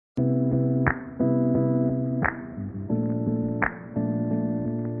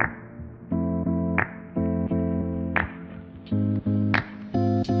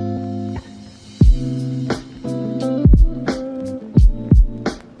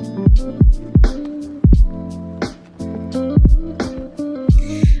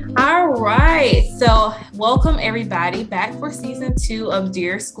So, welcome everybody back for season 2 of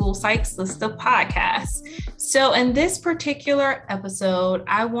Dear School Psychs List of Podcasts. So, in this particular episode,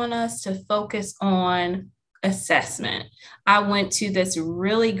 I want us to focus on assessment. I went to this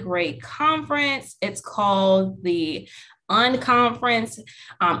really great conference. It's called the Unconference,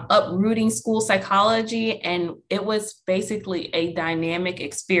 Uprooting School Psychology. And it was basically a dynamic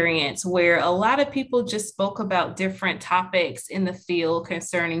experience where a lot of people just spoke about different topics in the field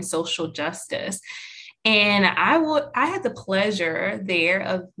concerning social justice. And I had the pleasure there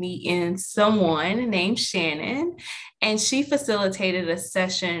of meeting someone named Shannon, and she facilitated a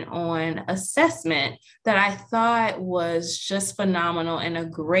session on assessment that I thought was just phenomenal and a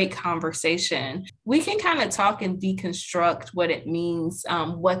great conversation. We can kind of talk and deconstruct what it means,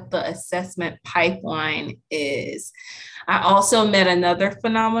 what the assessment pipeline is. I also met another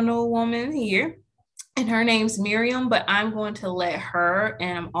phenomenal woman here, and her name's Miriam, but I'm going to let her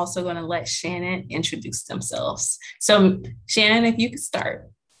and I'm also going to let Shannon introduce themselves. So Shannon, if you could start.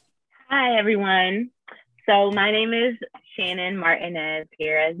 Hi, everyone. So my name is Shannon Martinez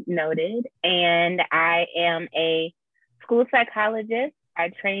here, as noted, and I am a school psychologist by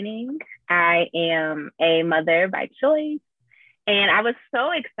training. I am a mother by choice, and I was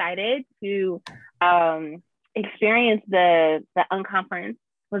so excited to experience the Unconference.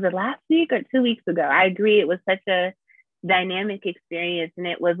 Was it last week or 2 weeks ago? I agree. It was such a dynamic experience. And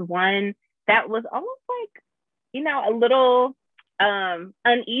it was one that was almost like, a little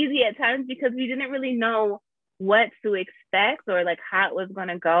uneasy at times because we didn't really know what to expect or like how it was going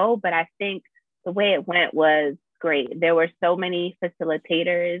to go. But I think the way it went was great. There were so many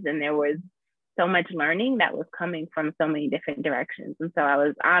facilitators and there was so much learning that was coming from so many different directions. And so I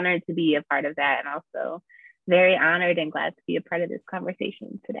was honored to be a part of that, and also very honored and glad to be a part of this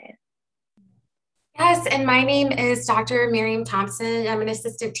conversation today. Yes, and my name is Dr. Miriam Thompson. I'm an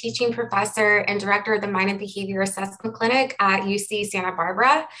assistant teaching professor and director of the Mind and Behavior Assessment Clinic at UC Santa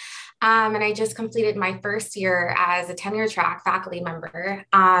Barbara. And I just completed my first year as a tenure track faculty member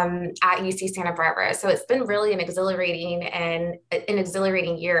at UC Santa Barbara. So it's been really an exhilarating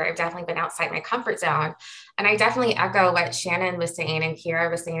year. I've definitely been outside my comfort zone. And I definitely echo what Shannon was saying and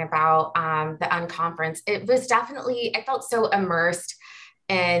Kira was saying about the Unconference. It was definitely, I felt so immersed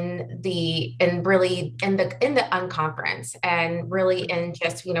in the Unconference, and really in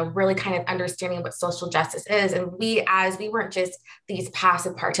just, really kind of understanding what social justice is. And we weren't just these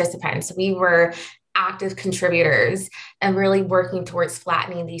passive participants, we were active contributors and really working towards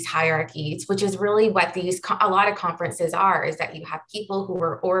flattening these hierarchies, which is really what a lot of conferences are, is that you have people who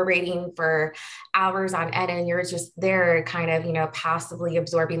are orating for hours on end and you're just there kind of, passively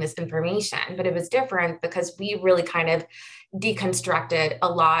absorbing this information. But it was different because we really kind of deconstructed a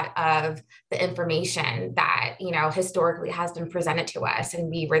lot of the information that, historically has been presented to us. And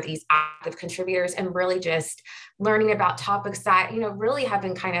we were these active contributors and really just learning about topics that, really have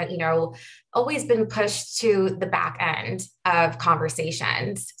been kind of, always been pushed to the back end of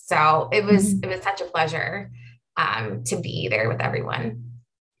conversations. So it was such a pleasure to be there with everyone.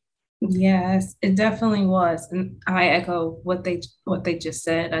 Yes, it definitely was. And I echo what they just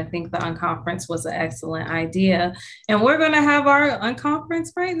said. I think the Unconference was an excellent idea. And we're going to have our Unconference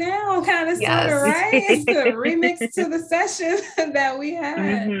right now, kind of, sort of, right? It's the remix to the session that we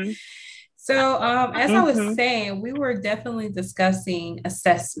had. Mm-hmm. So as I was saying, we were definitely discussing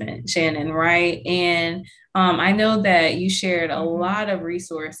assessment, Shannon, right? And I know that you shared a lot of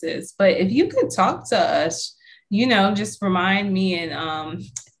resources, but if you could talk to us, just remind me and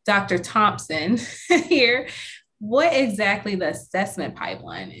Dr. Thompson here, what exactly the assessment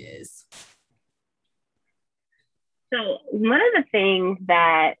pipeline is. So one of the things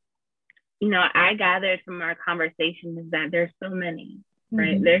that, I gathered from our conversation is that there's so many,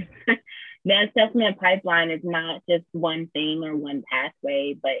 right? The assessment pipeline is not just one thing or one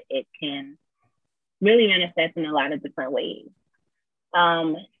pathway, but it can really manifest in a lot of different ways.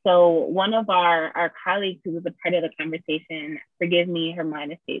 So one of our colleagues who was a part of the conversation, forgive me, her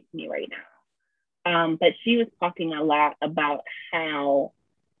mind escapes me right now. But she was talking a lot about how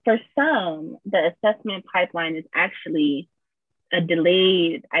for some, the assessment pipeline is actually a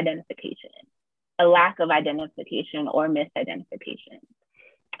delayed identification, a lack of identification or misidentification.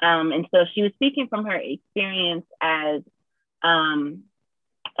 And so she was speaking from her experience as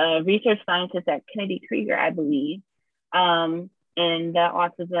a research scientist at Kennedy Krieger, I believe, in the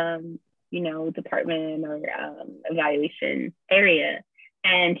autism, department or evaluation area.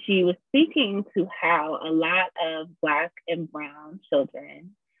 And she was speaking to how a lot of Black and Brown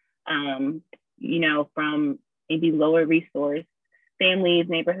children, from maybe lower resource families,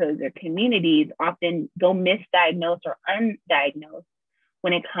 neighborhoods, or communities often go misdiagnosed or undiagnosed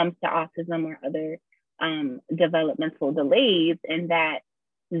when it comes to autism or other developmental delays, and that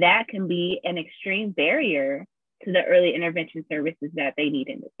can be an extreme barrier to the early intervention services that they need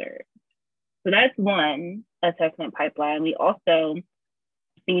and deserve. So that's one assessment pipeline. We also,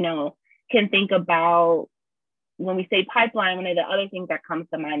 can think about, when we say pipeline, one of the other things that comes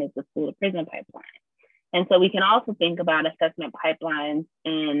to mind is the school to prison pipeline. And so we can also think about assessment pipelines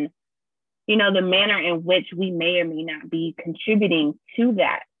in, the manner in which we may or may not be contributing to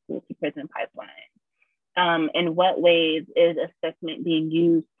that school to prison pipeline. In what ways is assessment being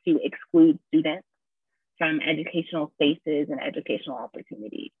used to exclude students from educational spaces and educational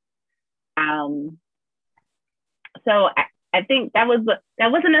opportunities? So I think that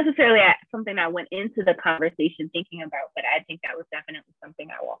wasn't necessarily something I went into the conversation thinking about, but I think that was definitely something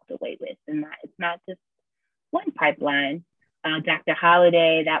I walked away with, and that it's not just one pipeline. Dr.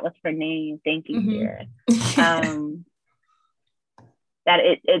 Holliday, that was her name. Thank you, dear. That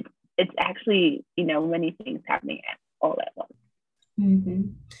it's actually, many things happening all at once. Mm-hmm.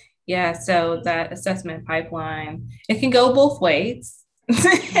 Yeah, so that assessment pipeline, it can go both ways.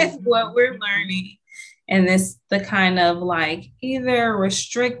 It's what we're learning. And this, the kind of like either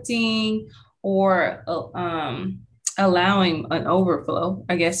restricting or allowing an overflow,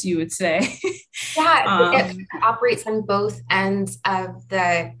 I guess you would say. Yeah, it operates on both ends of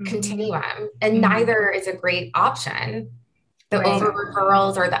the continuum, and neither is a great option. The over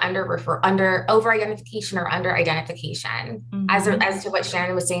referrals or the under over identification or under identification, as to what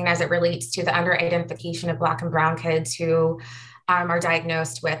Shannon was saying, as it relates to the under identification of Black and Brown kids who are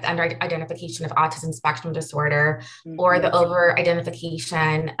diagnosed with under identification of autism spectrum disorder, or the over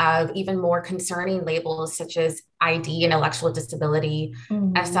identification of even more concerning labels such as ID, intellectual disability,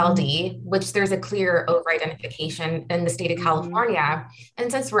 SLD, which there's a clear over identification in the state of California. And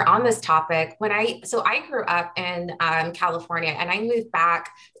since we're on this topic, I grew up in California, and I moved back.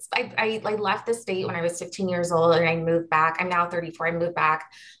 I left the state when I was 15 years old, and I moved back. I'm now 34. I moved back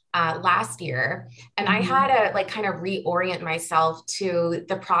last year. And I had to kind of reorient myself to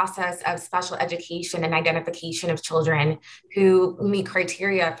the process of special education and identification of children who meet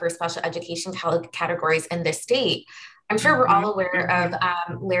criteria for special education categories in this state. I'm sure we're all aware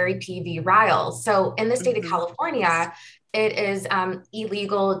of Larry P.V. Riles. So in the state of California, it is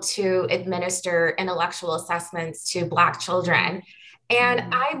illegal to administer intellectual assessments to Black children.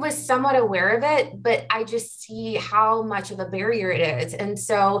 And I was somewhat aware of it, but I just see how much of a barrier it is. And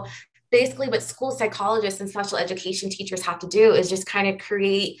so basically what school psychologists and special education teachers have to do is just kind of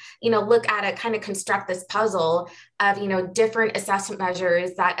create, look at it, kind of construct this puzzle of, different assessment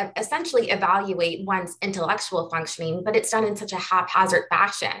measures that essentially evaluate one's intellectual functioning, but it's done in such a haphazard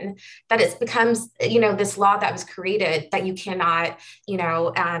fashion that it becomes, this law that was created that you cannot,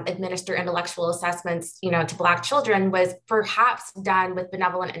 administer intellectual assessments, to Black children was perhaps done with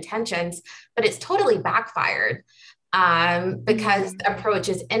benevolent intentions, but it's totally backfired. Because the approach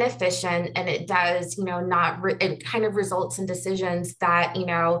is inefficient, and it does, it kind of results in decisions that,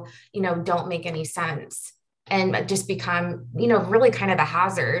 don't make any sense and just become, really kind of a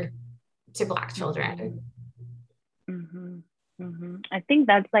hazard to Black children. I think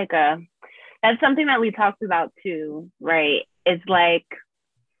that's that's something that we talked about too, right? It's like,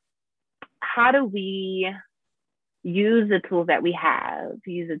 how do we use the tools that we have,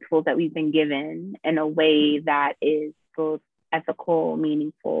 use the tools that we've been given in a way that is both ethical,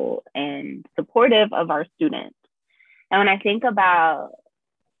 meaningful, and supportive of our students. And when I think about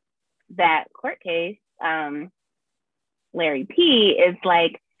that court case, Larry P., is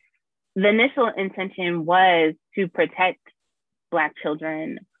like the initial intention was to protect Black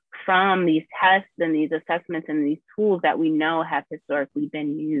children from these tests and these assessments and these tools that we know have historically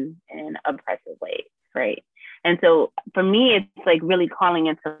been used in oppressive ways, right? And so for me, it's like really calling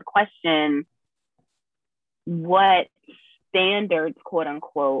into question what standards, quote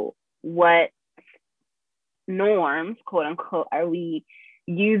unquote, what norms, quote unquote, are we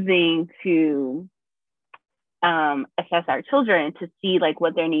using to assess our children, to see like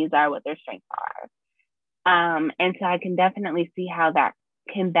what their needs are, what their strengths are. And so I can definitely see how that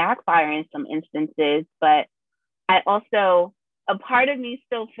can backfire in some instances, but I also, a part of me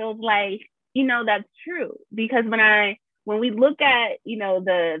still feels like, that's true, because when we look at,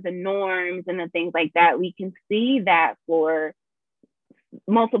 the norms and the things like that, we can see that for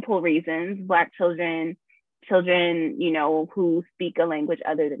multiple reasons, Black children, who speak a language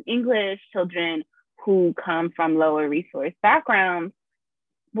other than English, children who come from lower resource backgrounds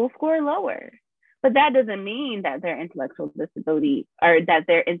will score lower. But that doesn't mean that their intellectual disability or that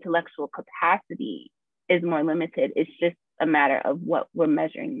their intellectual capacity is more limited. It's just a matter of what we're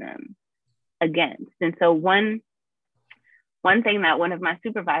measuring them against. And so one one thing that one of my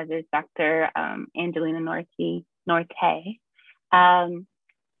supervisors, Dr. Angelina Norte,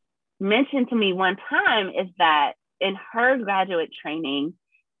 mentioned to me one time is that in her graduate training,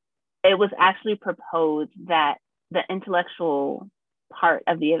 it was actually proposed that the intellectual part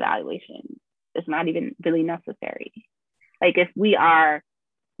of the evaluation is not even really necessary. Like if we are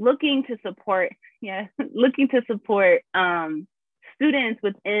looking to support students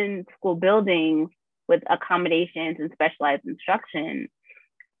within school buildings with accommodations and specialized instruction,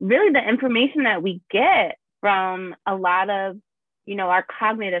 really the information that we get from a lot of, our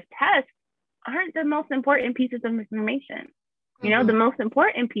cognitive tests aren't the most important pieces of information. The most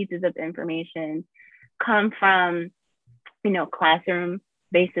important pieces of information come from,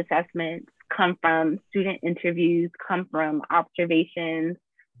 classroom-based assessments, come from student interviews, come from observations,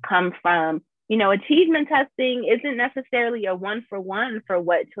 come from, achievement testing isn't necessarily a one-for-one for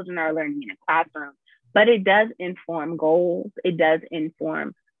what children are learning in a classroom, but it does inform goals. It does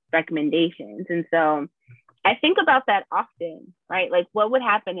inform recommendations. And so I think about that often, right? Like what would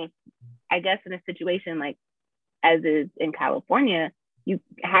happen if, I guess, in a situation like as is in California, you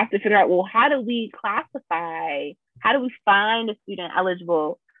have to figure out, well, how do we find a student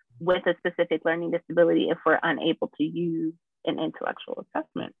eligible with a specific learning disability if we're unable to use an intellectual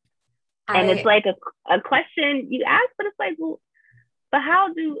assessment? And it's like a question you ask, but it's like, well, but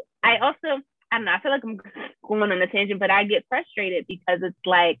how do I also, I don't know, I feel like I'm going on a tangent, but I get frustrated because it's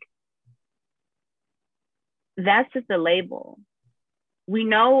like, that's just a label. We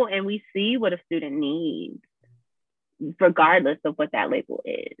know and we see what a student needs, regardless of what that label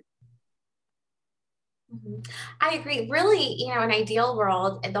is. I agree. Really, in an ideal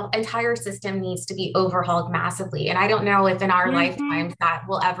world, the entire system needs to be overhauled massively. And I don't know if in our lifetimes that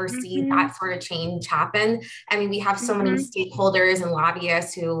we'll ever see that sort of change happen. I mean, we have so many stakeholders and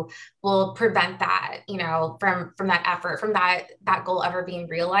lobbyists who will prevent that, from that effort, from that goal ever being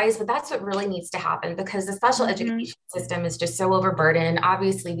realized. But that's what really needs to happen because the special education system is just so overburdened.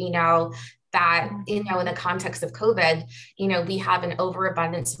 Obviously, we know that, in the context of COVID, we have an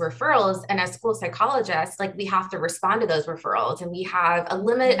overabundance of referrals. And as school psychologists, we have to respond to those referrals. And we have a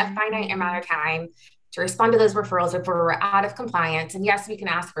finite amount of time to respond to those referrals if we're out of compliance. And yes, we can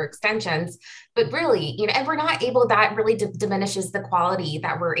ask for extensions, but really, and we're not able, that really diminishes the quality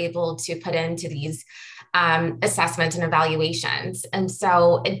that we're able to put into these assessments and evaluations. And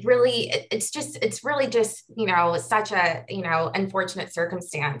so it's really just, such a, unfortunate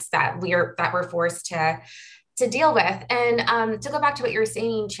circumstance that we're forced to deal with. And to go back to what you were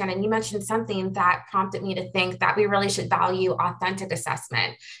saying, Shannon, you mentioned something that prompted me to think that we really should value authentic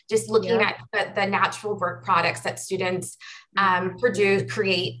assessment. Just looking at the natural work products that students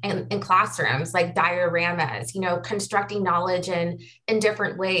create in classrooms, like dioramas, constructing knowledge in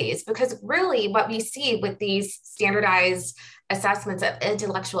different ways. Because really what we see with these standardized assessments of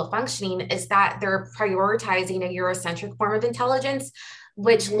intellectual functioning is that they're prioritizing a Eurocentric form of intelligence,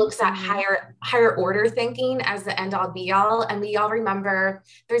 which looks at higher order thinking as the end all be all. And we all remember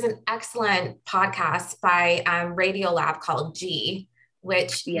there's an excellent podcast by Radiolab called G,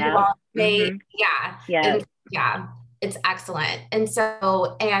 which you all may, it's excellent. And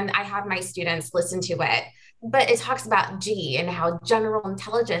so, and I have my students listen to it, but it talks about G and how general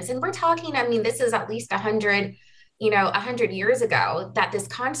intelligence, and we're talking, I mean, this is at least 100 years ago that this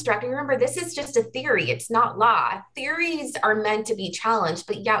construct, and remember, this is just a theory. It's not law. Theories are meant to be challenged,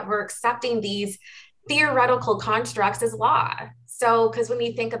 but yet we're accepting these theoretical constructs as law. So, because when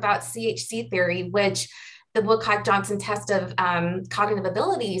you think about CHC theory, which the Woodcock-Johnson test of cognitive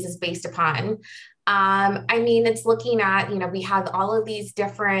abilities is based upon, I mean, it's looking at, we have all of these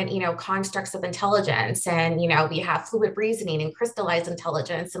different, constructs of intelligence, and, we have fluid reasoning and crystallized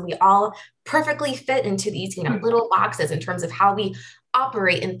intelligence, and we all perfectly fit into these, little boxes in terms of how we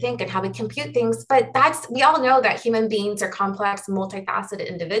operate and think and how we compute things. But we all know that human beings are complex, multifaceted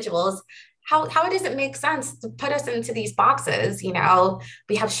individuals. How does it make sense to put us into these boxes?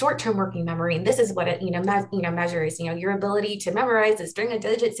 We have short-term working memory, and this is what it, measures, your ability to memorize a string of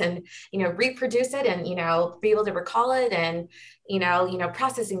digits and, reproduce it and, be able to recall it, and,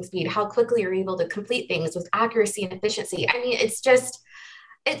 processing speed, how quickly you're able to complete things with accuracy and efficiency. I mean, it's just,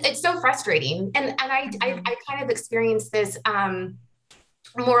 it's so frustrating. And I kind of experienced this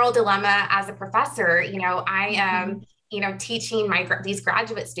moral dilemma as a professor. I am, teaching these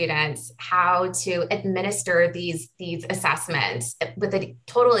graduate students how to administer these assessments with a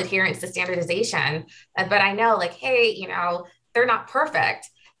total adherence to standardization. But I know, hey, they're not perfect.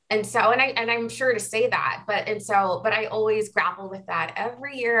 And so, and I'm sure to say that, but I always grapple with that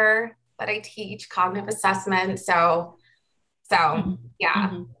every year that I teach cognitive assessment. So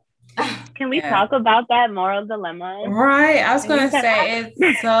yeah. Can Can we talk about that moral dilemma? Right. I was going to say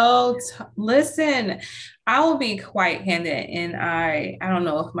it's so, listen, I will be quite candid, and I don't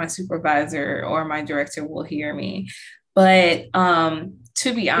know if my supervisor or my director will hear me, but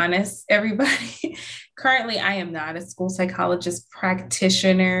to be honest, everybody, currently I am not a school psychologist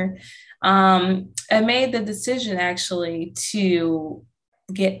practitioner. I made the decision actually to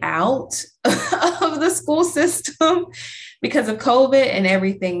get out of the school system because of COVID and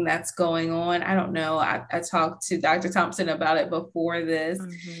everything that's going on. I don't know. I talked to Dr. Thompson about it before this,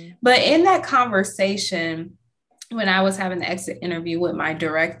 but in that conversation, when I was having the exit interview with my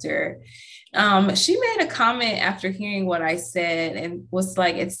director, she made a comment after hearing what I said and was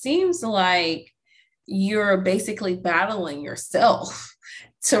like, it seems like you're basically battling yourself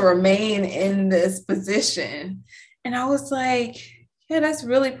to remain in this position. And I was like, yeah, that's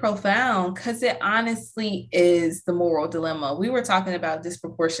really profound, because it honestly is the moral dilemma. We were talking about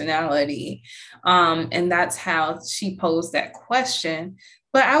disproportionality, and that's how she posed that question.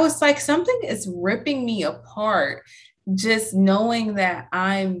 But I was like, something is ripping me apart, just knowing that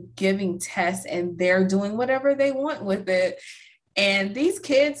I'm giving tests and they're doing whatever they want with it. And these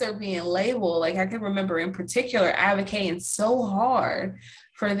kids are being labeled. Like, I can remember in particular advocating so hard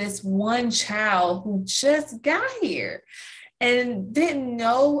for this one child who just got here and didn't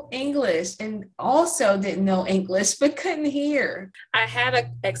know English, and also didn't know English, but couldn't hear. I had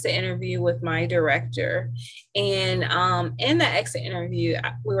an exit interview with my director. And in the exit interview,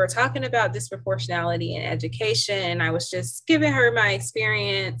 we were talking about disproportionality in education. And I was just giving her my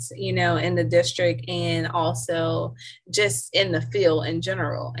experience, in the district and also just in the field in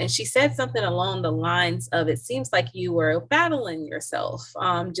general. And she said something along the lines of, it seems like you were battling yourself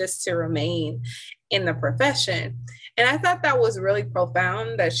just to remain in the profession. And I thought that was really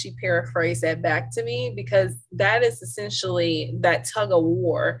profound that she paraphrased that back to me, because that is essentially that tug of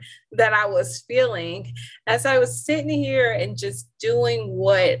war that I was feeling as I was sitting here and just doing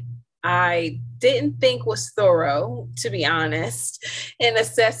what I didn't think was thorough, to be honest, an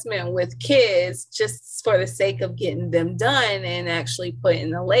assessment with kids just for the sake of getting them done and actually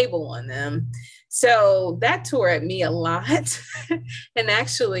putting a label on them. So that tore at me a lot and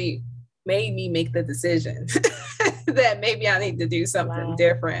actually made me make the decision that maybe I need to do something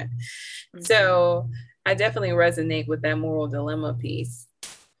different. So I definitely resonate with that moral dilemma piece.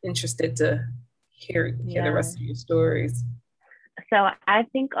 Interested to hear the rest of your stories. So I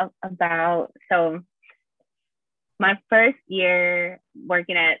think about, my first year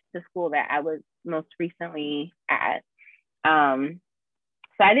working at the school that I was most recently at. So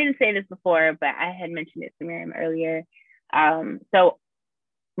I didn't say this before, but I had mentioned it to Miriam earlier. So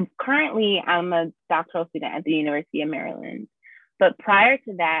currently, I'm a doctoral student at the University of Maryland. But prior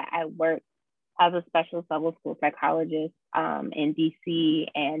to that, I worked as a specialist level school psychologist in DC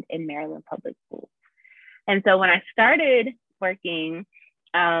and in Maryland public schools. And so when I started working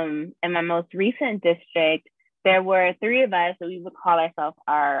in my most recent district, there were three of us that we would call ourselves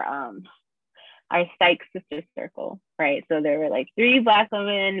our psych sister circle, right? So there were like three Black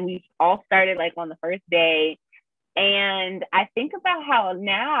women. We all started like on the first day. And I think about how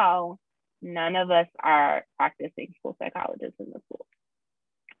now none of us are practicing school psychologists in the school.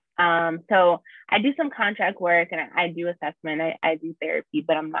 So I do some contract work and I do assessment. I do therapy,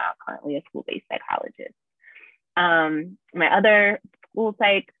 but I'm not currently a school-based psychologist. My other school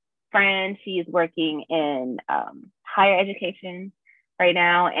psych friend, she's working in higher education right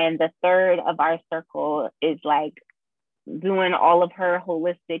now. And the third of our circle is like doing all of her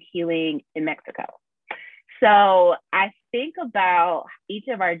holistic healing in Mexico. So I think about each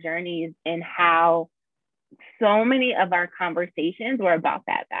of our journeys and how so many of our conversations were about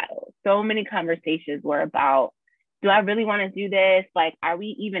that battle. So many conversations were about, do I really want to do this? Like, are we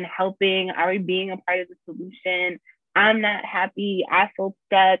even helping? Are we being a part of the solution? I'm not happy. I feel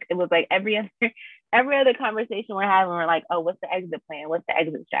stuck. It was like every other conversation we're having, we're like, oh, what's the exit plan? What's the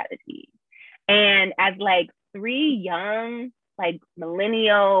exit strategy? And as like three young, like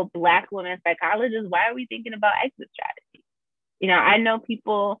millennial Black women psychologists, why are we thinking about exit strategy? I know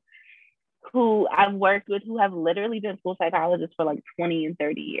people who I've worked with who have literally been school psychologists for like 20 and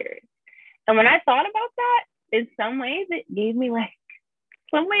 30 years. And when I thought about that, in some ways it gave me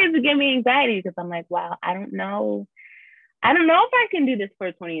anxiety, because I'm like, wow, I don't know if I can do this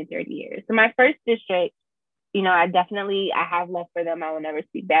for 20 and 30 years. So my first district, I have love for them. I will never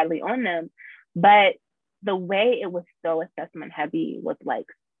speak badly on them. But the way it was so assessment heavy was like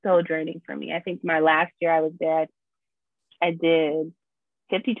so draining for me. I think my last year I was there, I did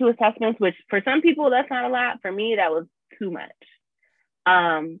 52 assessments, which for some people that's not a lot. For me, that was too much.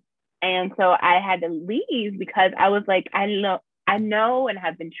 And so I had to leave because I was like, I I know and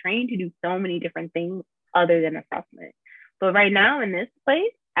have been trained to do so many different things other than assessment. But right now in this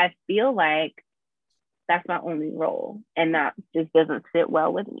place, I feel like that's my only role, and that just doesn't sit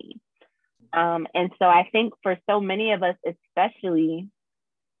well with me. And so I think for so many of us, especially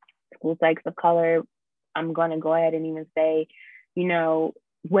school psychs of color, I'm going to go ahead and even say, you know,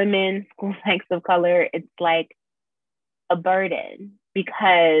 women, school psychs of color, it's like a burden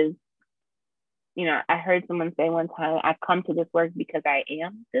because, you know, I heard someone say one time, I've come to this work because I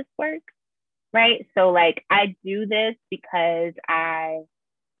am this work, right? So like I do this because I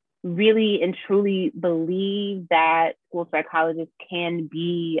really and truly believe that school psychologists can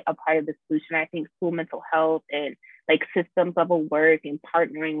be a part of the solution. I think school mental health and like systems level work and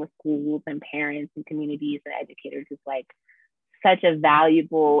partnering with schools and parents and communities and educators is like such a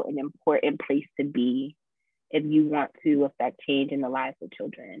valuable and important place to be if you want to affect change in the lives of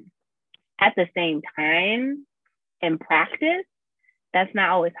children. At the same time, in practice, that's not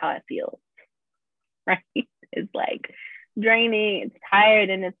always how it feels, right? It's like draining, it's tired,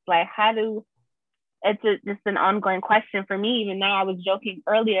 and it's like, just an ongoing question for me. Even now, I was joking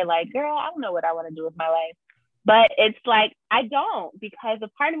earlier, like, girl, I don't know what I want to do with my life. But it's like, I don't, because a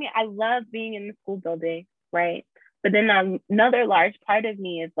part of me, I love being in the school building, right? But then another large part of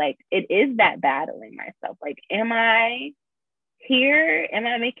me is like, it is that battling myself. Like, am I here? Am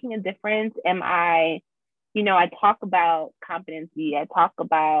I making a difference? Am I, you know, I talk about competency, I talk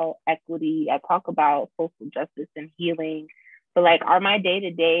about equity, I talk about social justice and healing, but like, are my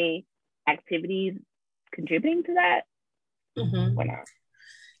day-to-day activities contributing to that? Mm-hmm. Or not?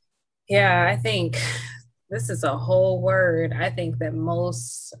 Yeah, I think this is a whole word. I think that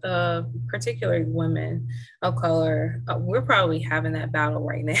most, particularly women of color, we're probably having that battle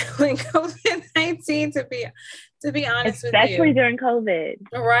right now in COVID-19, to be honest with you. Especially during COVID.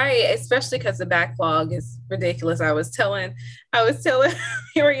 Right. Especially because the backlog is ridiculous. I was telling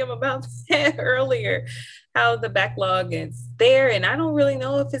Miriam about that earlier, how the backlog is there. And I don't really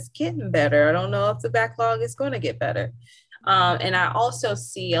know if it's getting better. I don't know if the backlog is going to get better. And I also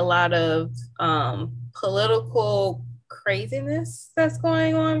see a lot of political craziness that's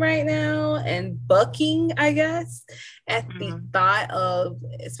going on right now and bucking, I guess, at the thought of,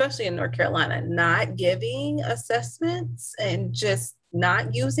 especially in North Carolina, not giving assessments and just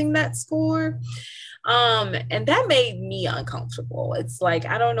not using that score. And that made me uncomfortable. It's like,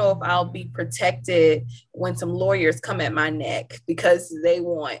 I don't know if I'll be protected when some lawyers come at my neck because they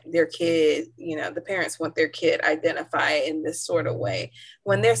want their kid, you know, the parents want their kid identified in this sort of way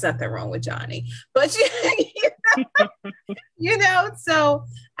when there's nothing wrong with Johnny. But, you know, so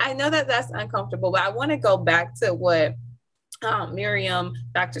I know that that's uncomfortable, but I want to go back to what Miriam,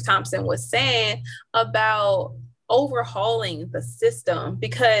 Dr. Thompson was saying about overhauling the system,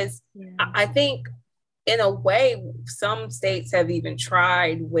 because I think in a way, some states have even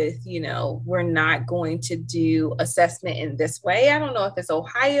tried with, you know, we're not going to do assessment in this way. I don't know if it's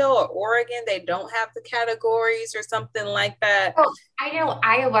Ohio or Oregon. They don't have the categories or something like that. Oh, I know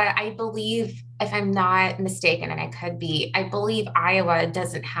Iowa, I believe, if I'm not mistaken, and I could be, I believe Iowa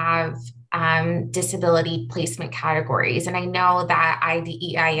doesn't have disability placement categories. And I know that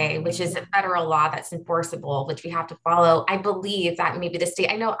IDEIA, which is a federal law that's enforceable, which we have to follow, I believe that maybe the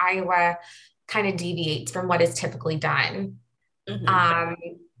state, I know Iowa kind of deviates from what is typically done.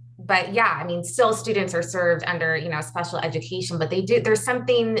 But yeah, I mean, still students are served under, you know, special education, but there's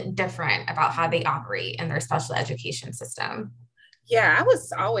something different about how they operate in their special education system. Yeah, I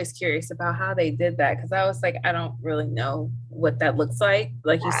was always curious about how they did that, because I was like, I don't really know what that looks like.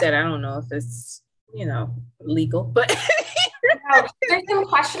 Like you said, I don't know if it's, you know, legal, but No, there's some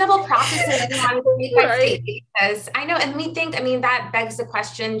questionable practices in state by state, because I know, and we think, I mean, that begs the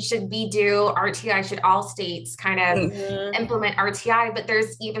question, should we do RTI? Should all states kind of implement RTI? But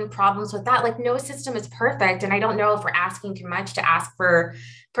there's even problems with that. Like, no system is perfect. And I don't know if we're asking too much to ask for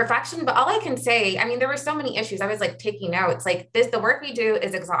perfection, but all I can say, I mean, there were so many issues. I was like taking notes, like the work we do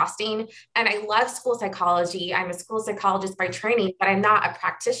is exhausting. And I love school psychology. I'm a school psychologist by training, but I'm not a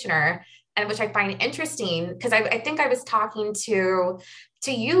practitioner. And which I find interesting, because I think I was talking to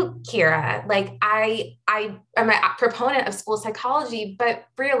you, Kira, like I am a proponent of school psychology, but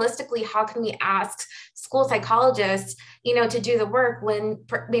realistically, how can we ask school psychologists, you know, to do the work when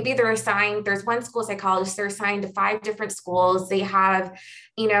maybe there's one school psychologist, they're assigned to 5 different schools. They have,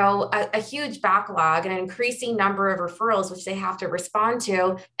 you know, a huge backlog and an increasing number of referrals, which they have to respond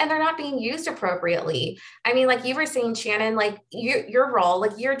to, and they're not being used appropriately. I mean, like you were saying, Shannon, like your role,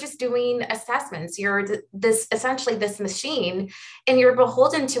 like you're just doing assessments. You're essentially this machine, and you're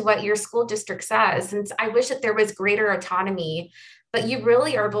beholden to what your school district says. And I wish that there was greater autonomy but you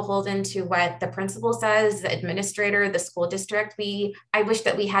really are beholden to what the principal says, the administrator, the school district. I wish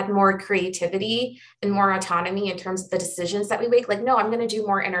that we had more creativity and more autonomy in terms of the decisions that we make. Like, no, I'm going to do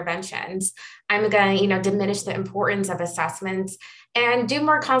more interventions. I'm going to, diminish the importance of assessments and do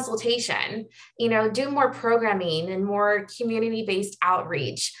more consultation, do more programming and more community-based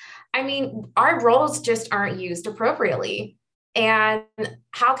outreach. I mean, our roles just aren't used appropriately. And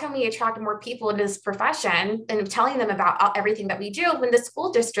how can we attract more people in this profession and telling them about everything that we do when the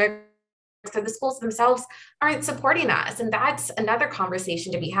school district or the schools themselves aren't supporting us? And that's another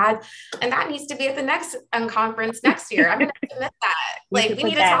conversation to be had. And that needs to be at the next conference next year. I'm going to submit that. Like, we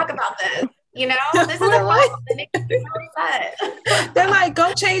need to talk about this. This is a problem that makes me so upset. They're like,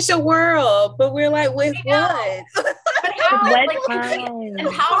 go change the world. But we're like, with what? But how? Like,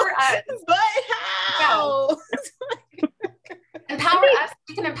 empower us. But how? Yeah. Empower us,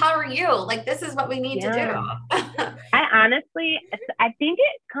 we can empower you. Like, this is what we need to do. I think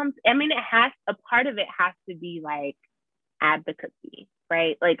it comes, a part of it has to be like advocacy,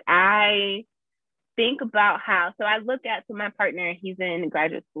 right? Like, I think about so my partner, he's in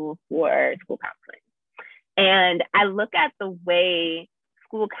graduate school for school counseling. And I look at the way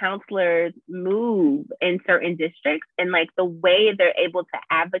school counselors move in certain districts and like the way they're able to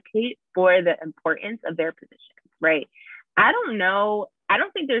advocate for the importance of their positions, right? I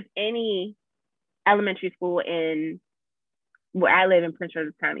don't think there's any elementary school in where I live in Prince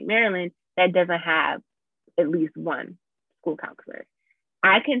George's County, Maryland, that doesn't have at least one school counselor.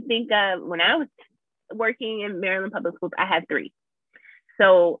 I can think of when I was working in Maryland public schools, I had 3.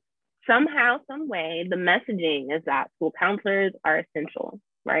 So somehow, some way, the messaging is that school counselors are essential,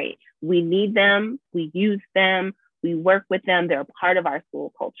 right? We need them, we use them, we work with them, they're a part of our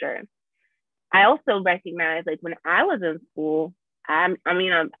school culture. I also recognize, like, when I was in school,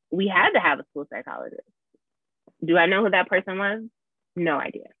 we had to have a school psychologist. Do I know who that person was? No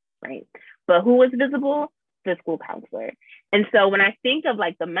idea, right? But who was visible? The school counselor. And so when I think of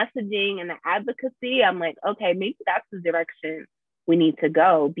like the messaging and the advocacy, I'm like, okay, maybe that's the direction we need to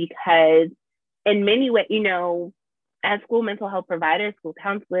go, because in many ways, as school mental health providers, school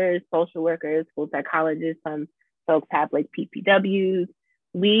counselors, social workers, school psychologists, some folks have like PPWs,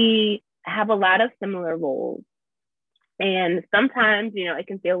 we have a lot of similar roles. And sometimes, it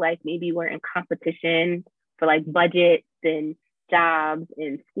can feel like maybe we're in competition for like budgets and jobs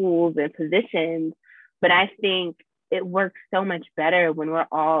and schools and positions. But I think it works so much better when we're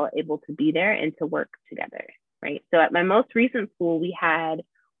all able to be there and to work together, right? So at my most recent school, we had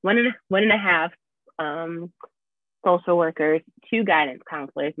one and a half social workers, 2 guidance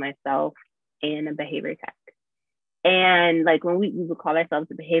counselors, myself, and a behavior tech. And like when we would call ourselves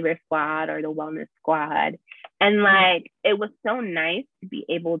the behavior squad or the wellness squad. And like, it was so nice to be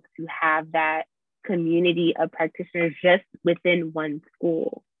able to have that community of practitioners just within one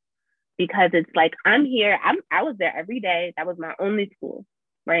school. Because it's like, I'm here, I was there every day. That was my only school,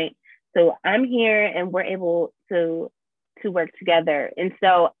 right? So I'm here and we're able to work together. And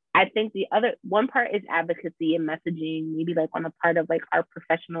so I think the other one part is advocacy and messaging, maybe like on the part of like our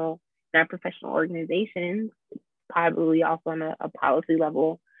professional organizations, probably also on a policy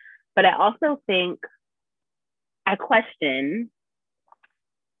level. But I also think, I question,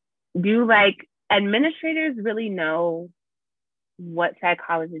 do like administrators really know what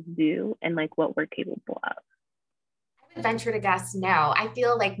psychologists do and like what we're capable of? I would venture to guess no. I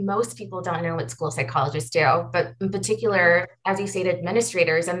feel like most people don't know what school psychologists do, but in particular, as you said,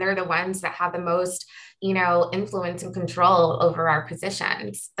 administrators, and they're the ones that have the most, influence and control over our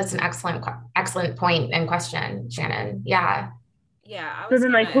positions. That's an excellent point and question, Shannon. Yeah. Yeah. So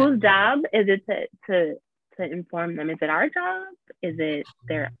then, like, whose job is it to inform them? Is it our job? Is it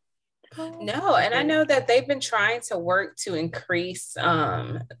their? No, and I know that they've been trying to work to increase,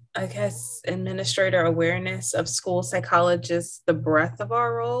 administrator awareness of school psychologists, the breadth of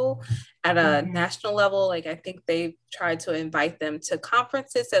our role at a national level. Like, I think they've tried to invite them to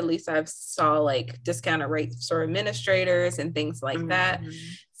conferences. At least I've saw like discounted rates for administrators and things like that.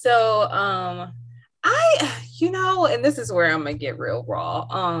 So, and this is where I'm gonna get real raw.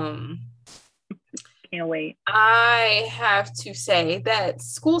 Can't wait. I have to say that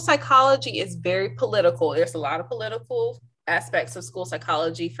school psychology is very political. There's a lot of political aspects of school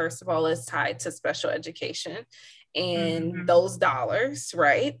psychology. First of all, it's tied to special education and those dollars,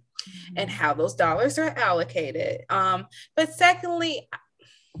 right? And how those dollars are allocated. But secondly,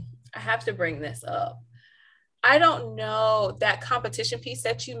 I have to bring this up. I don't know, that competition piece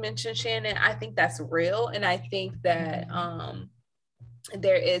that you mentioned, Shannon, I think that's real. And I think that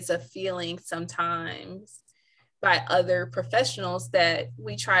there is a feeling sometimes by other professionals that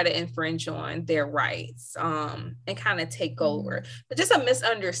we try to infringe on their rights and kind of take over. But just a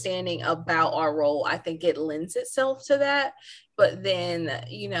misunderstanding about our role, I think it lends itself to that. But then,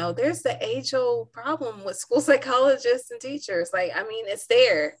 you know, there's the age-old problem with school psychologists and teachers. Like, I mean, it's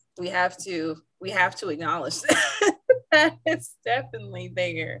there. We have to acknowledge that. That it's definitely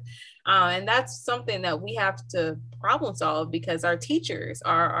there. And that's something that we have to problem solve, because our teachers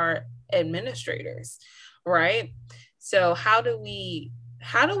are our administrators, right? So how do we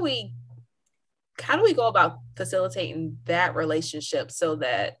go about facilitating that relationship so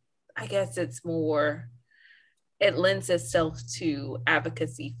that, I guess, it lends itself to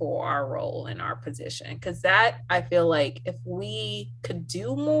advocacy for our role and our position? Because that, I feel like, if we could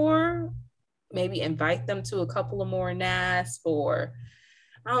do more, maybe invite them to a couple of more NASP, or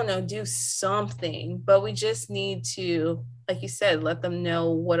I don't know, do something. But we just need to, like you said, let them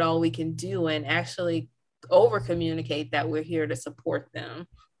know what all we can do, and actually over communicate that we're here to support them,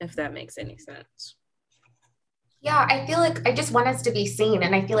 if that makes any sense. Yeah, I feel like I just want us to be seen.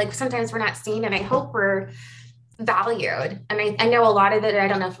 And I feel like sometimes we're not seen, and I hope we're valued. And I know a lot of it, I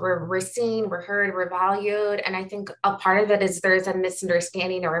don't know if we're seen, we're heard, we're valued. And I think a part of it is there's a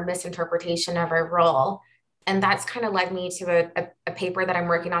misunderstanding or a misinterpretation of our role. And that's kind of led me to a paper that I'm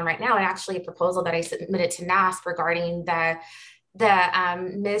working on right now, and actually a proposal that I submitted to NASP regarding the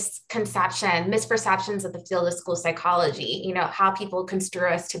misperceptions of the field of school psychology, you know, how people construe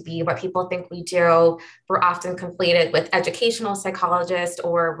us to be, what people think we do. We're often conflated with educational psychologists,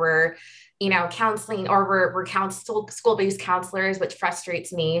 or we're, you know, counseling, or we're school-based counselors, which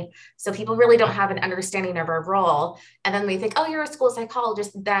frustrates me. So people really don't have an understanding of our role. And then they think, oh, you're a school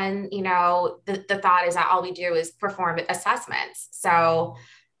psychologist. Then, you know, the thought is that all we do is perform assessments. So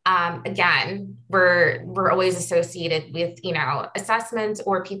again, we're always associated with, you know, assessments,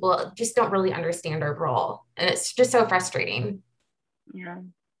 or people just don't really understand our role. And it's just so frustrating. Yeah,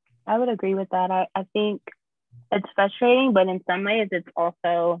 I would agree with that. I think it's frustrating, but in some ways it's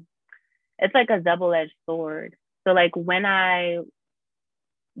like a double-edged sword. So like when I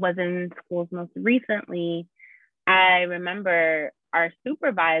was in schools most recently, I remember our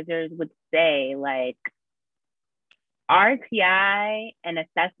supervisors would say, like, RTI and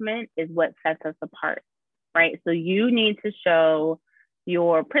assessment is what sets us apart, right? So you need to show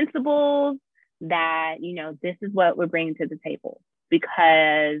your principals that, you know, this is what we're bringing to the table.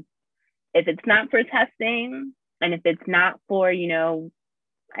 Because if it's not for testing, and if it's not for, you know,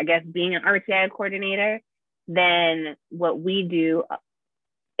 I guess, being an RTI coordinator, then what we do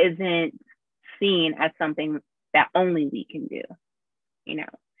isn't seen as something that only we can do, you know?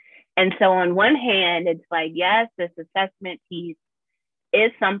 And so on one hand, it's like, yes, this assessment piece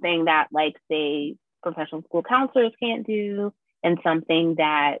is something that, like, say, professional school counselors can't do, and something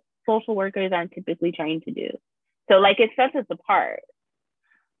that social workers aren't typically trained to do. So, like, it sets us apart.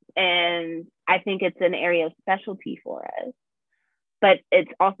 And I think it's an area of specialty for us. But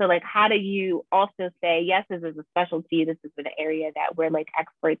it's also like, how do you also say, yes, this is a specialty, this is an area that we're, like,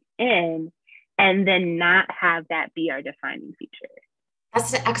 experts in, and then not have that be our defining feature?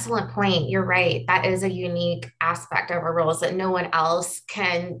 That's an excellent point. You're right. That is a unique aspect of our roles that no one else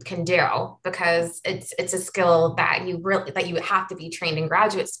can do, because it's a skill that you have to be trained in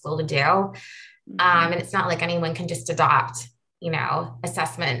graduate school to do. And it's not like anyone can just adopt, you know,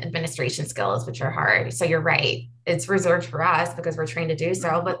 assessment administration skills, which are hard. So you're right. It's reserved for us because we're trained to do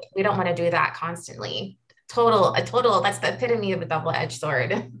so, but we don't want to do that constantly. That's the epitome of a double-edged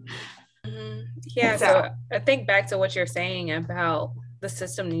sword. Mm-hmm. Yeah. So I think back to what you're saying about the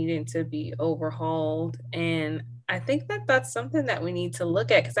system needing to be overhauled. And I think that that's something that we need to look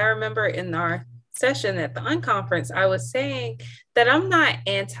at, because I remember in our session at the unconference, I was saying that I'm not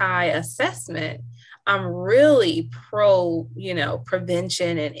anti-assessment. I'm really pro, you know,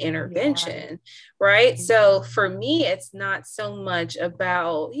 prevention and intervention, right? So for me, it's not so much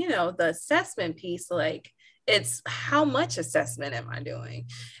about, you know, the assessment piece, like, it's how much assessment am I doing?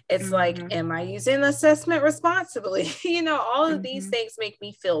 It's like, am I using the assessment responsibly? You know, all of these things make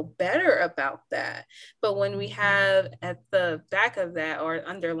me feel better about that. But when we have at the back of that, or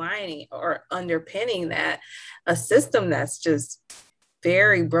underlining or underpinning that, a system that's just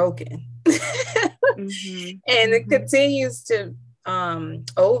very broken and it continues to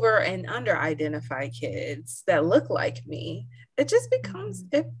over and under identify kids that look like me, it just becomes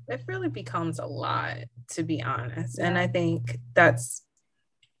it really becomes a lot, to be honest. And I think that's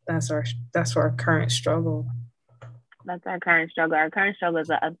our current struggle. That's our current struggle. Our current struggle is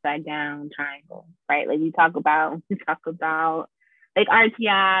an upside down triangle, right? Like we talk about like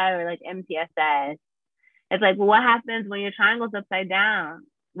RTI or like MTSS. It's like, well, what happens when your triangle's upside down?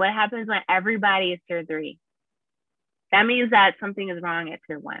 What happens when everybody is tier 3? that means that something is wrong at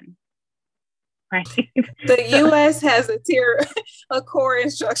tier 1. Right. The U.S. has a core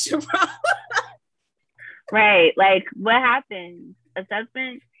instruction problem. Right. Like, what happens?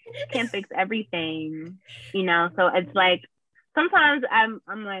 Assessment can't fix everything, you know? So it's like, sometimes I'm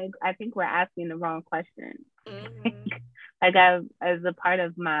like, I think we're asking the wrong question. Mm-hmm. Like, as a part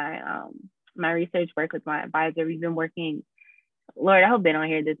of my my research work with my advisor, we've been working, Lord, I hope they don't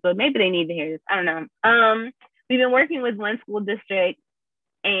hear this, but maybe they need to hear this. I don't know. We've been working with one school district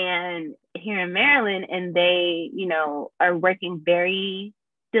and here in Maryland, and they, you know, are working very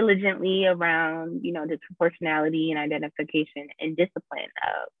diligently around, you know, the proportionality and identification and discipline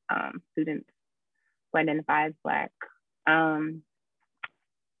of students who identify as Black. And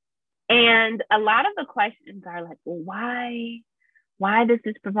a lot of the questions are like, well, why does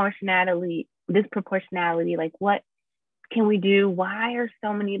this proportionality, like, what can we do? Why are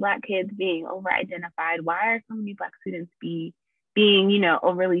so many Black kids being over-identified? Why are so many Black students being, you know,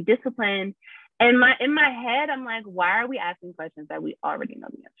 overly disciplined? And in my head, I'm like, why are we asking questions that we already know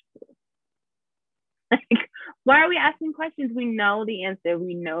the answer to? Like, why are we asking questions? We know the answer.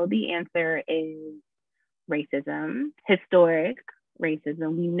 We know the answer is racism, historic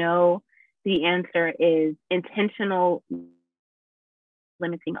racism. We know the answer is intentional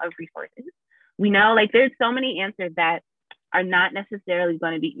limiting of resources. We know, like, there's so many answers that are not necessarily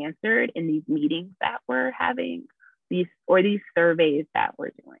going to be answered in these meetings that we're having, these surveys that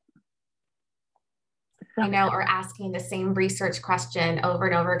we're doing. I know, or asking the same research question over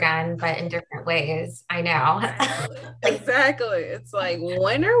and over again, but in different ways. I know. Exactly. It's like,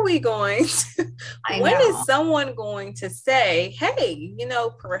 when are we going to, when is someone going to say, hey, you know,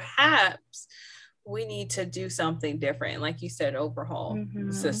 perhaps we need to do something different? Like you said, overhaul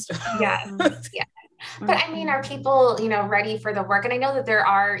the system. Yeah. Yeah. But I mean, are people, you know, ready for the work? And I know that there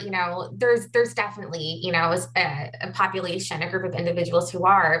are, you know, there's definitely, you know, a population, a group of individuals who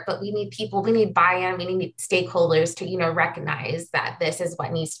are, but we need people, we need buy-in, we need stakeholders to, you know, recognize that this is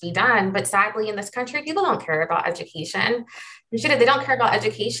what needs to be done. But sadly, in this country, people don't care about education. If they don't care about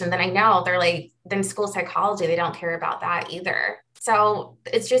education, then I know they're like, then school psychology, they don't care about that either. So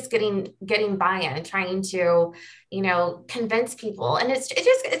it's just getting buy-in, trying to, you know, convince people. And it's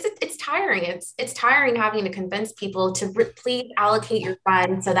tiring. It's tiring having to convince people to please allocate your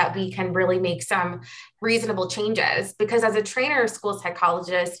funds so that we can really make some reasonable changes. Because as a trainer, school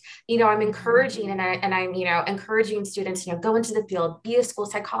psychologist, you know, I'm encouraging and I'm, you know, encouraging students, you know, go into the field, be a school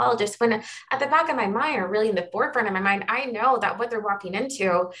psychologist. When at the back of my mind, or really in the forefront of my mind, I know that what they're walking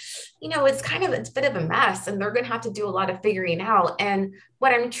into, you know, it's a bit of a mess, and they're going to have to do a lot of figuring out. And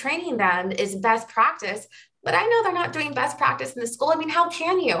what I'm training them is best practice. But I know they're not doing best practice in the school. I mean, how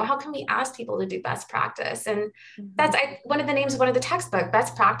can we ask people to do best practice? And that's one of the names of one of the textbook,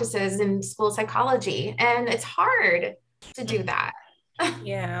 best practices in school psychology. And it's hard to do that.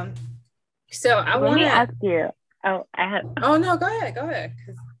 Yeah. So let me ask you. Oh, no, go ahead.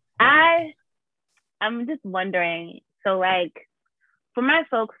 I'm just wondering, so like, for my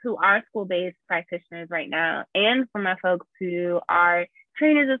folks who are school-based practitioners right now, and for my folks who are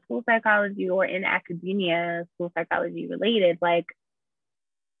trainers of school psychology or in academia, school psychology related, like,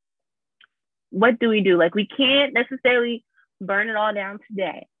 what do we do? Like, we can't necessarily burn it all down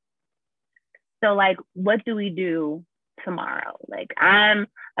today. So like, what do we do tomorrow? Like, I'm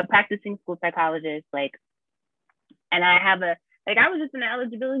a practicing school psychologist, like, and I was just in an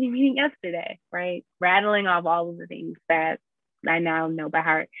eligibility meeting yesterday, right? Rattling off all of the things that I now know by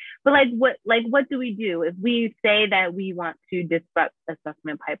heart. But what do we do if we say that we want to disrupt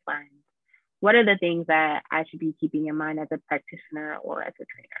assessment pipelines? What are the things that I should be keeping in mind as a practitioner or as a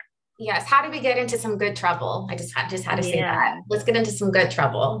trainer? Yes. How do we get into some good trouble? I just had to say that. Let's get into some good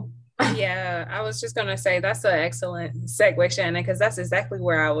trouble. Yeah, I was just going to say that's an excellent segue, Shannon, because that's exactly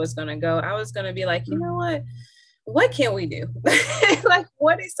where I was going to go. I was going to be like, you know what can we do? Like,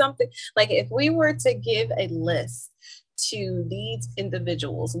 what is something, like, if we were to give a list to these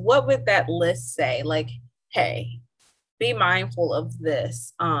individuals, what would that list say? Like, hey, be mindful of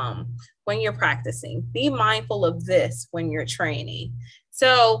this when you're practicing. Be mindful of this when you're training.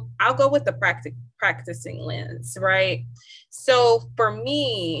 So I'll go with the practicing lens, right? So for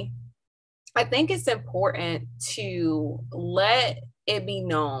me, I think it's important to let it be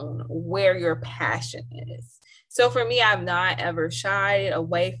known where your passion is. So for me, I've not ever shied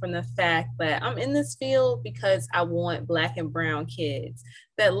away from the fact that I'm in this field because I want Black and brown kids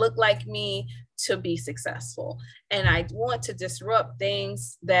that look like me to be successful. And I want to disrupt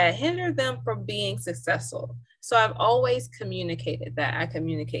things that hinder them from being successful. So I've always communicated that. I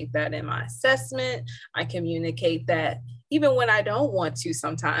communicate that in my assessment. I communicate that even when I don't want to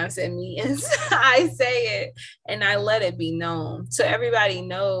sometimes in meetings, I say it and I let it be known. So everybody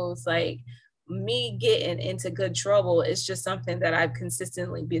knows, like, me getting into good trouble is just something that I've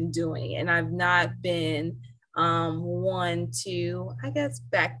consistently been doing. And I've not been one to, I guess,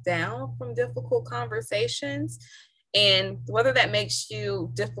 back down from difficult conversations. And whether that makes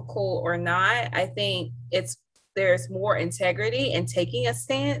you difficult or not, I think there's more integrity in taking a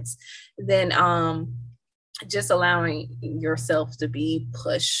stance than just allowing yourself to be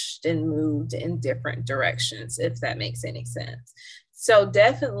pushed and moved in different directions, if that makes any sense. So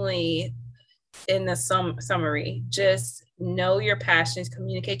definitely, in the summary, just know your passions,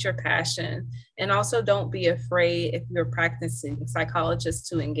 communicate your passion, and also don't be afraid, if you're practicing psychologist,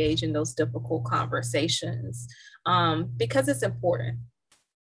 to engage in those difficult conversations, because it's important.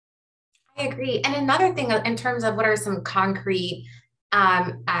 I agree. And another thing in terms of what are some concrete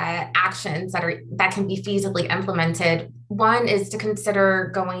actions that can be feasibly implemented. One is to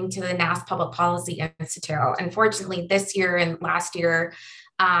consider going to the NAS Public Policy Institute. Unfortunately, this year and last year,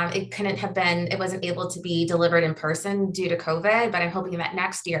 it wasn't able to be delivered in person due to COVID, but I'm hoping that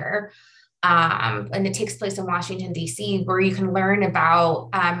next year, and it takes place in Washington, D.C., where you can learn about,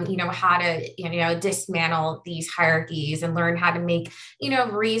 how to, dismantle these hierarchies and learn how to make,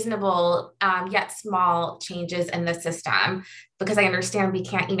 reasonable yet small changes in the system. Because I understand we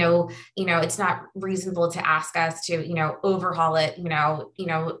can't, it's not reasonable to ask us to, overhaul it,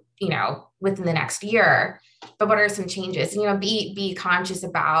 within the next year. But what are some changes? Be conscious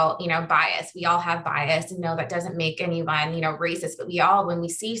about, bias. We all have bias, and no, that doesn't make anyone, racist. But we all, when we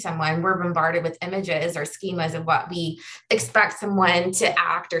see someone, we're bombarded with images or schemas of what we expect someone to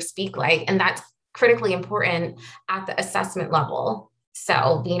act or speak like. And that's critically important at the assessment level.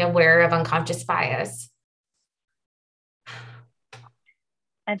 So being aware of unconscious bias.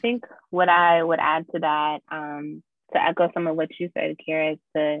 I think what I would add to that, to echo some of what you said, Kira, is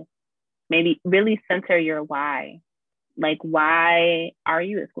to maybe really center your why. Like, why are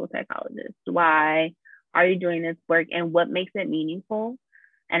you a school psychologist? Why are you doing this work, and what makes it meaningful?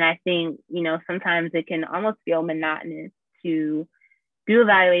 And I think, sometimes it can almost feel monotonous to do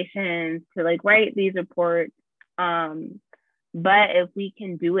evaluations, to like write these reports. But if we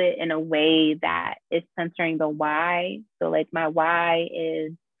can do it in a way that is centering the why, so like my why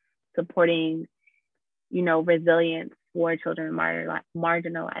is supporting, resilience for children with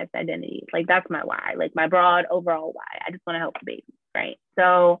marginalized identities. Like, that's my why, like my broad overall why. I just want to help the babies, right?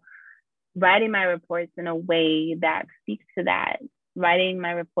 So writing my reports in a way that speaks to that, writing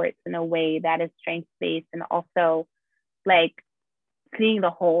my reports in a way that is strengths-based, and also like seeing the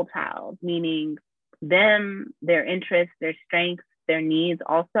whole child, meaning them, their interests, their strengths, their needs,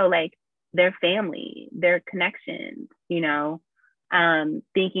 also like their family, their connections,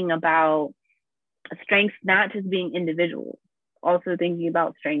 thinking about strengths not just being individual, also thinking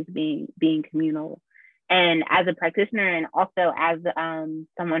about strengths being communal. And as a practitioner, and also as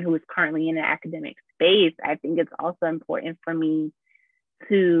someone who is currently in an academic space, I think it's also important for me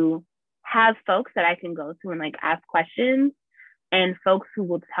to have folks that I can go to and like ask questions, and folks who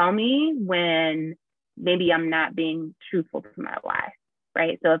will tell me when maybe I'm not being truthful to my why,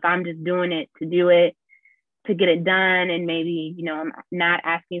 right? So if I'm just doing it to do it, to get it done, and maybe, I'm not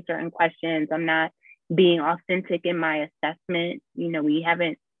asking certain questions, I'm not being authentic in my assessment. We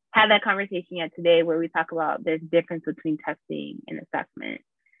haven't had that conversation yet today, where we talk about there's difference between testing and assessment.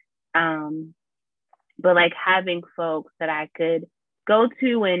 But like having folks that I could go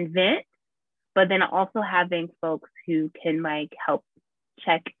to and vent, but then also having folks who can like help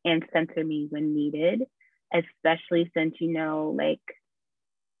check and center me when needed, especially since, like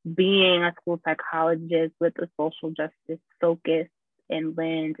being a school psychologist with a social justice focus and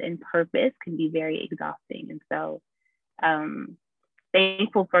lens and purpose can be very exhausting. And so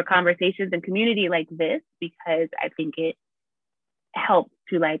thankful for conversations and community like this, because I think it helps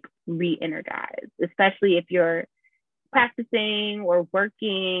to like re-energize, especially if you're practicing or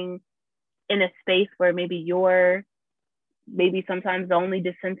working in a space where maybe sometimes the only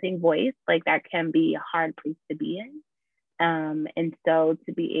dissenting voice, like that can be a hard place to be in. And so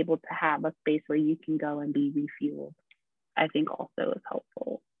to be able to have a space where you can go and be refueled, I think also is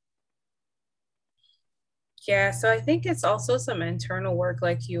helpful. Yeah, so I think it's also some internal work,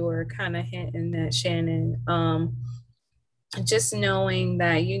 like you were kind of hinting at, Shannon. Just knowing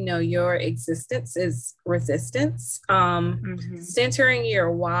that, your existence is resistance. Centering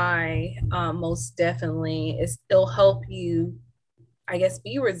your why, most definitely, it'll help you, I guess,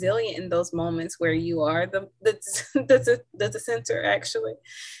 be resilient in those moments where you are the center actually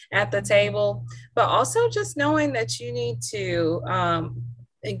at the table. But also just knowing that you need to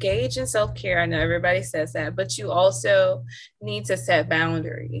engage in self-care. I know everybody says that, but you also need to set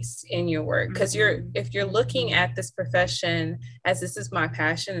boundaries in your work, because if you're looking at this profession as this is my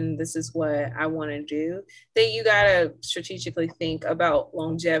passion and this is what I want to do, then you got to strategically think about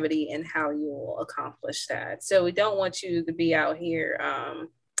longevity and how you will accomplish that. So we don't want you to be out here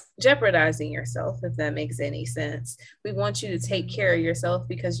jeopardizing yourself, if that makes any sense. We want you to take care of yourself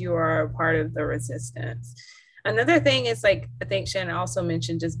because you are a part of the resistance. Another thing is, like, I think Shannon also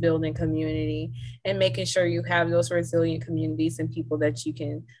mentioned, just building community and making sure you have those resilient communities and people that you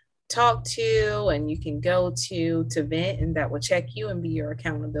can talk to and you can go to vent, and that will check you and be your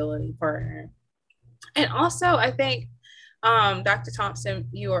accountability partner. And also, I think, Dr. Thompson,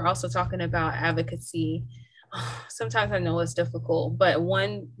 you are also talking about advocacy. Sometimes I know it's difficult, but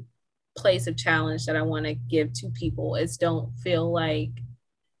one place of challenge that I want to give to people is don't feel like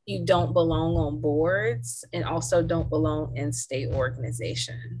you don't belong on boards, and also don't belong in state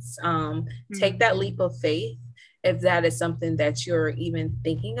organizations. Take that leap of faith if that is something that you're even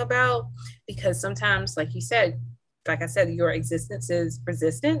thinking about, because sometimes, like you said, like I said, your existence is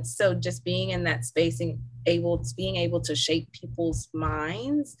resistance. So just being in that space and being able to shape people's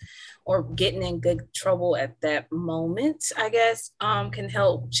minds, or getting in good trouble at that moment, I guess, can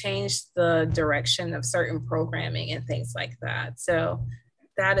help change the direction of certain programming and things like that. So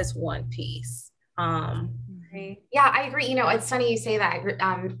that is one piece. Yeah, I agree. You know, it's funny you say that.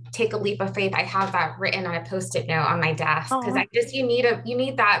 Take a leap of faith. I have that written on a Post-it note on my desk, because you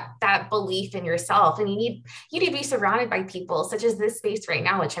need that belief in yourself, and you need to be surrounded by people such as this space right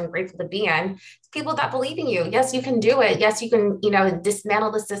now, which I'm grateful to be in. People that believe in you. Yes, you can do it. Yes, you can,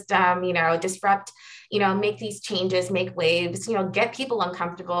 dismantle the system, disrupt, make these changes, make waves, get people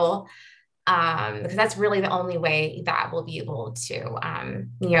uncomfortable. Because that's really the only way that we'll be able to,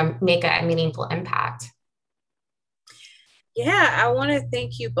 make a meaningful impact. Yeah, I want to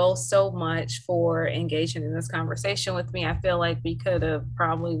thank you both so much for engaging in this conversation with me. I feel like we could have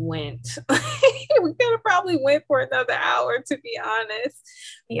probably went for another hour, to be honest.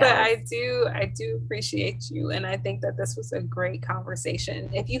 Yeah. But I do appreciate you, and I think that this was a great conversation.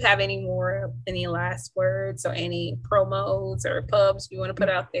 If you have any last words or any promos or pubs you want to put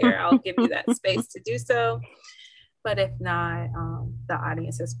out there, I'll give you that space to do so. But if not, the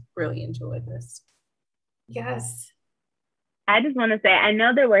audience has really enjoyed this. Yes. I just want to say, I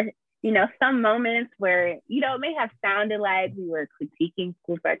know there were, some moments where, it may have sounded like we were critiquing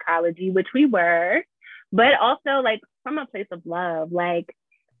school psychology, which we were, but also like from a place of love. Like,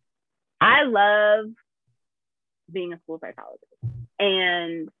 I love being a school psychologist,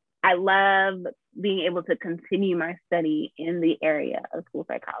 and I love being able to continue my study in the area of school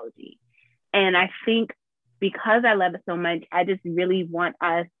psychology. And I think because I love it so much, I just really want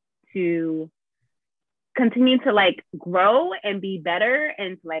us to continue to like grow and be better,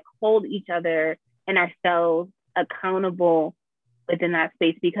 and to like hold each other and ourselves accountable within that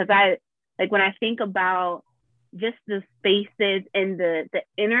space. Because when I think about just the spaces and the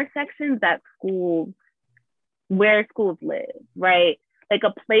intersections that where schools live, right? Like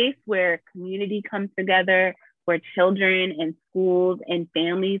a place where community comes together, where children and schools and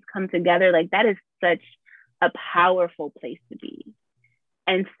families come together, like that is such a powerful place to be.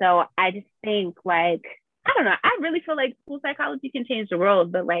 And so I just think, like, I don't know, I really feel like school psychology can change the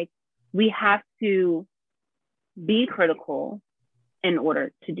world, but like we have to be critical in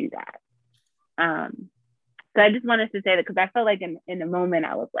order to do that. So I just wanted to say that, because I felt like in the moment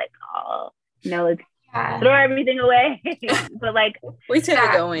I was like, let's throw everything away. But like, we tend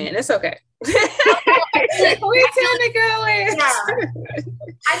to go in. It's okay. We tend to go in. Yeah.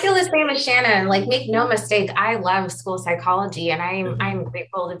 I feel the same as Shannon. Like, make no mistake, I love school psychology, and I'm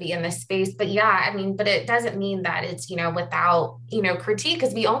grateful to be in this space. But yeah, I mean, but it doesn't mean that it's, without, critique,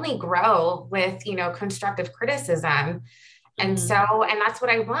 because we only grow with, constructive criticism. And so, and that's what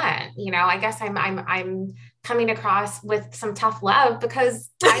I want, I guess I'm coming across with some tough love, because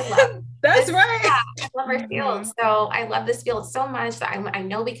I love that's this, right. Yeah, I love our field. So I love this field so much that I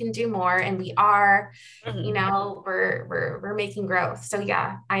know we can do more, and we are, we're making growth. So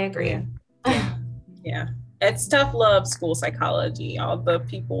yeah, I agree. Yeah. It's tough love, school psychology. All the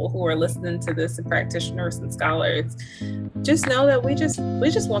people who are listening to this, and practitioners and scholars, just know that we just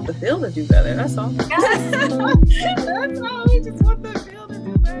want the field to do better. That's all. Yes. That's all. We just want the field to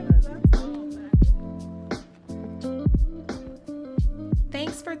do better. That's all.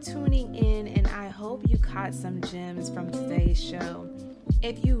 Thanks for tuning in, and I hope you caught some gems from today's show.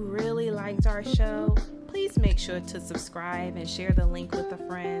 If you really liked our show, please make sure to subscribe and share the link with a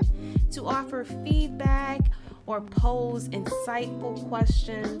friend. To offer feedback or pose insightful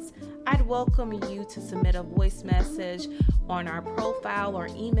questions, I'd welcome you to submit a voice message on our profile or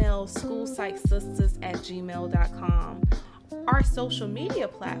email schoolpsychsisters@gmail.com. Our social media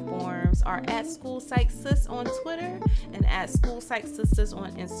platforms are at SchoolPsychSis on Twitter and at SchoolPsychSisters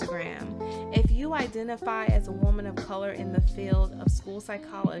on Instagram. If you identify as a woman of color in the field of school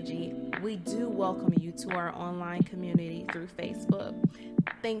psychology, we do welcome you to our online community through Facebook.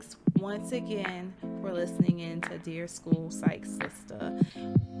 Thanks once again for listening in to Dear School Psych Sister.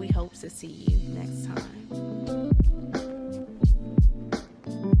 We hope to see you next time.